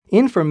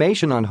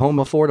Information on Home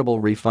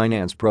Affordable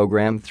Refinance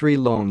Program 3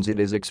 loans. It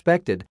is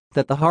expected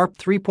that the HARP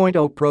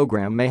 3.0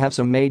 program may have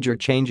some major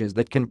changes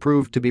that can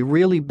prove to be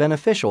really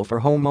beneficial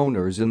for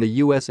homeowners in the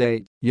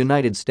USA,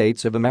 United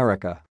States of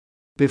America.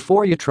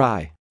 Before you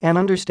try and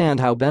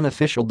understand how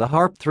beneficial the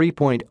HARP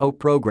 3.0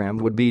 program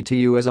would be to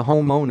you as a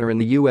homeowner in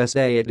the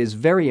USA, it is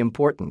very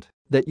important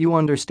that you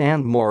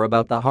understand more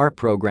about the HARP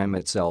program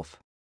itself.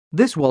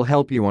 This will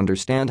help you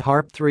understand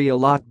HARP 3 a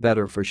lot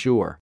better for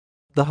sure.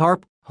 The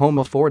HARP Home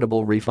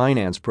Affordable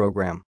Refinance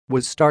Program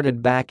was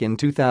started back in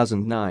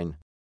 2009.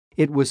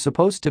 It was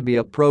supposed to be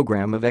a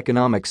program of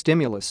economic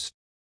stimulus.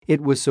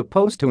 It was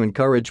supposed to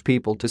encourage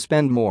people to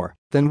spend more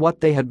than what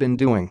they had been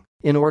doing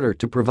in order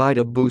to provide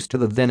a boost to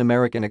the then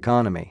American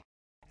economy.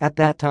 At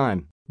that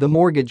time, the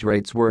mortgage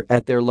rates were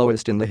at their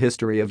lowest in the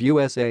history of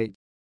USA.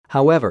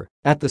 However,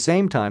 at the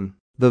same time,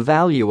 the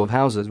value of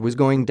houses was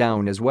going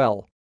down as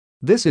well.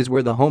 This is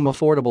where the Home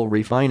Affordable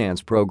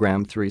Refinance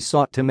Program 3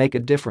 sought to make a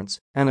difference,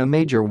 and a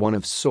major one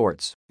of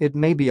sorts, it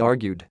may be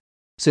argued.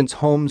 Since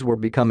homes were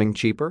becoming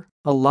cheaper,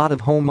 a lot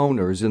of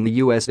homeowners in the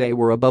USA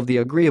were above the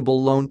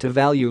agreeable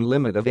loan-to-value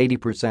limit of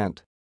 80%.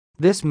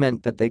 This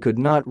meant that they could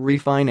not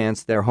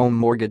refinance their home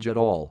mortgage at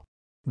all.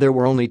 There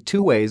were only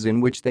two ways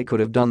in which they could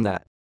have done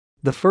that.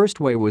 The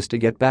first way was to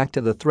get back to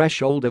the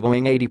threshold of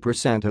owing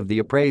 80% of the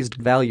appraised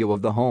value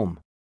of the home.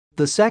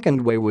 The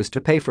second way was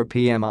to pay for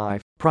PMI,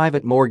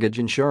 private mortgage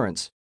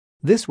insurance.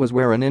 This was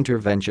where an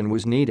intervention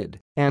was needed,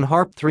 and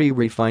HARP 3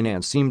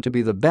 refinance seemed to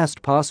be the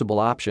best possible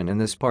option in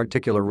this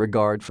particular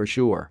regard for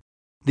sure.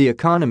 The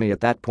economy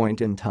at that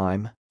point in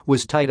time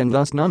was tight, and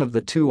thus none of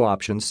the two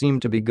options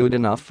seemed to be good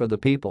enough for the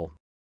people.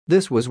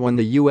 This was when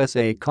the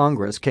USA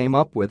Congress came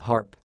up with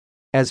HARP.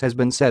 As has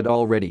been said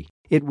already,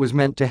 it was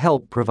meant to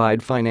help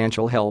provide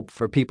financial help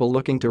for people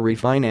looking to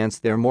refinance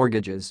their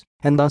mortgages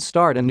and thus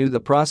start anew the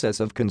process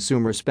of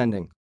consumer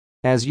spending.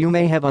 As you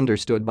may have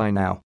understood by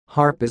now,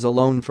 HARP is a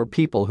loan for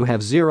people who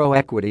have zero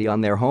equity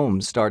on their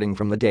homes starting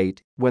from the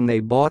date when they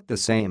bought the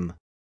same.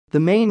 The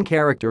main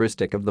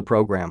characteristic of the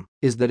program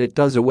is that it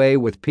does away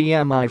with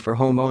PMI for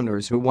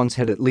homeowners who once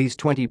had at least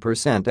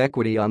 20%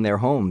 equity on their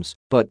homes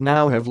but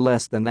now have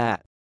less than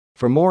that.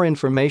 For more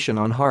information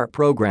on HARP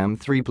Program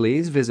 3,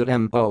 please visit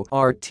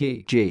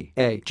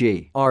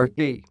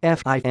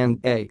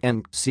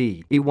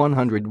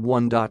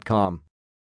mortgagrefinance101.com.